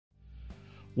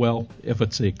Well, if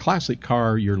it's a classic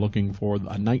car you're looking for, a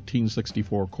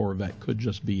 1964 Corvette could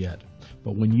just be it.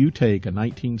 But when you take a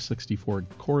 1964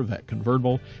 Corvette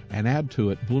convertible and add to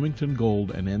it Bloomington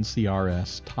Gold and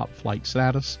NCRS Top Flight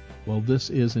status, well, this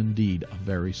is indeed a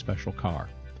very special car.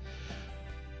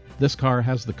 This car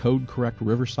has the code-correct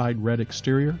Riverside Red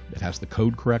exterior, it has the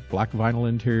code-correct black vinyl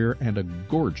interior, and a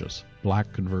gorgeous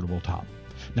black convertible top.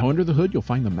 Now under the hood you'll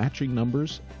find the matching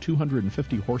numbers,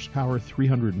 250 horsepower,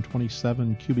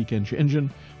 327 cubic inch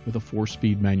engine with a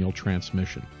 4-speed manual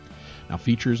transmission. Now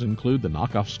features include the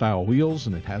knockoff style wheels,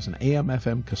 and it has an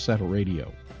AM/FM cassette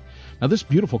radio. Now this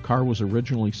beautiful car was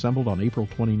originally assembled on April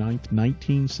 29,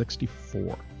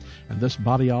 1964. And this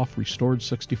body-off restored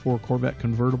 64 Corvette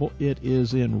convertible, it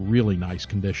is in really nice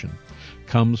condition.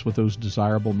 Comes with those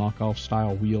desirable knockoff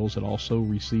style wheels. It also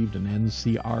received an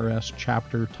NCRS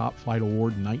Chapter Top Flight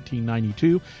award in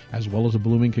 1992, as well as a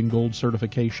Bloomington Gold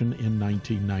Certification in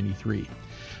 1993.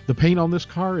 The paint on this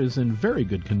car is in very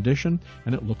good condition,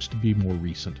 and it looks to be more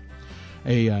recent.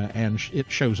 And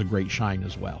it shows a great shine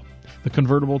as well. The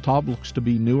convertible top looks to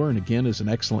be newer and again is in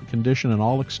excellent condition, and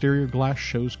all exterior glass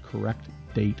shows correct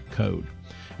date code.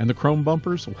 And the chrome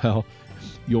bumpers, well,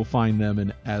 you'll find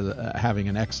them having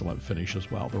an excellent finish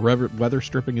as well. The weather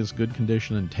stripping is good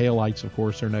condition, and taillights, of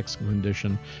course, are in excellent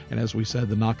condition. And as we said,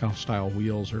 the knockoff style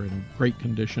wheels are in great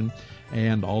condition,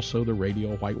 and also the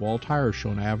radial whitewall tires show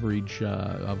an average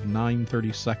of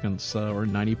 9/32 or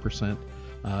 90%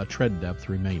 tread depth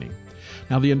remaining.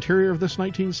 Now the interior of this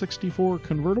 1964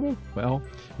 convertible, well,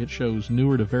 it shows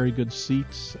newer to very good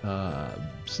seats,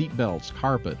 seat belts,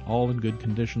 carpet, all in good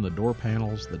condition. The door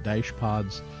panels, the dash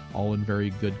pods, all in very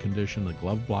good condition. The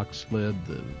glovebox lid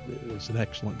is in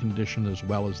excellent condition, as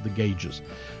well as the gauges.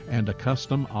 And a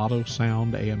custom auto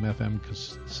sound AM/FM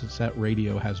cassette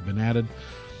radio has been added,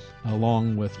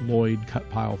 along with Lloyd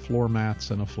cutpile floor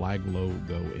mats and a flag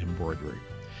logo embroidery.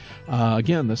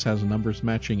 Again, this has a numbers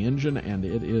matching engine, and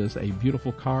it is a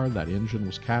beautiful car. That engine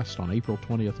was cast on April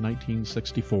 20th,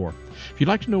 1964. If you'd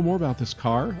like to know more about this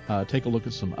car, take a look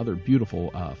at some other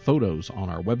beautiful photos on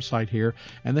our website here,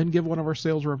 and then give one of our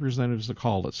sales representatives a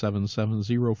call at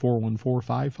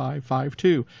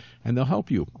 770-414-5552, and they'll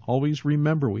help you. Always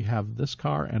remember, we have this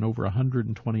car and over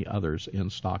 120 others in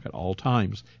stock at all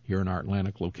times here in our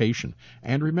Atlantic location.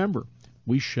 And remember,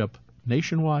 we ship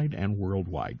nationwide and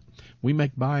worldwide. We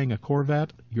make buying a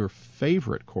Corvette, your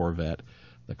favorite Corvette,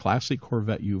 the classic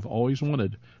Corvette you've always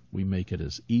wanted, we make it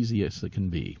as easy as it can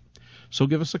be. So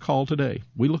give us a call today.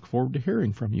 We look forward to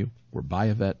hearing from you. We're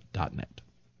buyavet.net.